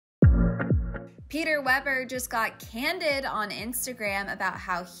Peter Weber just got candid on Instagram about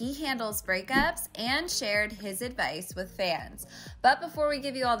how he handles breakups and shared his advice with fans. But before we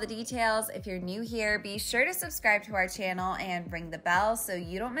give you all the details, if you're new here, be sure to subscribe to our channel and ring the bell so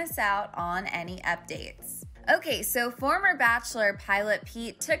you don't miss out on any updates. Okay, so former Bachelor pilot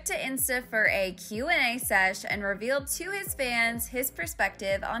Pete took to Insta for a Q&A sesh and revealed to his fans his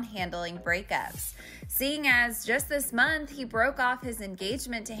perspective on handling breakups. Seeing as just this month he broke off his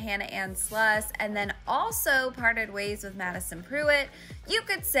engagement to Hannah Ann Sluss and then also parted ways with Madison Prewett, you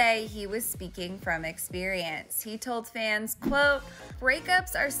could say he was speaking from experience. He told fans, quote,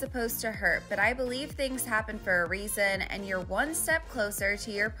 "Breakups are supposed to hurt, but I believe things happen for a reason and you're one step closer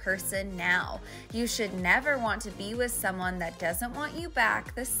to your person now. You should never want to be with someone that doesn't want you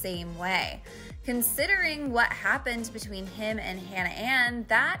back the same way." Considering what happened between him and Hannah Ann,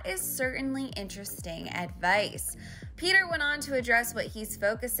 that is certainly interesting advice. Peter went on to address what he's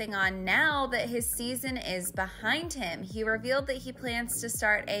focusing on now that his season is behind him. He revealed that he plans to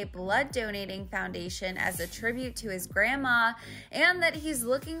start a blood donating foundation as a tribute to his grandma and that he's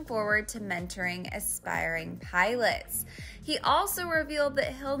looking forward to mentoring aspiring pilots. He also revealed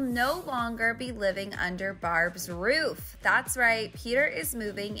that he'll no longer be living under Barb's roof. That's right, Peter is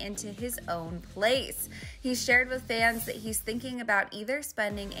moving into his own place. He shared with fans that he's thinking about either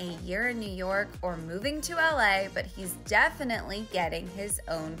spending a year in New York or moving to LA, but he's definitely getting his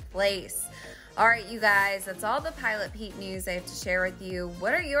own place. All right, you guys, that's all the Pilot Pete news I have to share with you.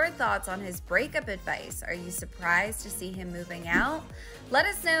 What are your thoughts on his breakup advice? Are you surprised to see him moving out? Let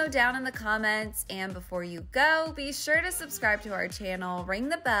us know down in the comments. And before you go, be sure to subscribe to our channel, ring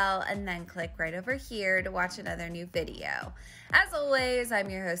the bell, and then click right over here to watch another new video. As always, I'm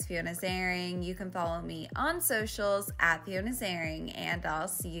your host, Fiona Zaring. You can follow me on socials at Fiona Zaring, and I'll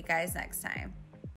see you guys next time.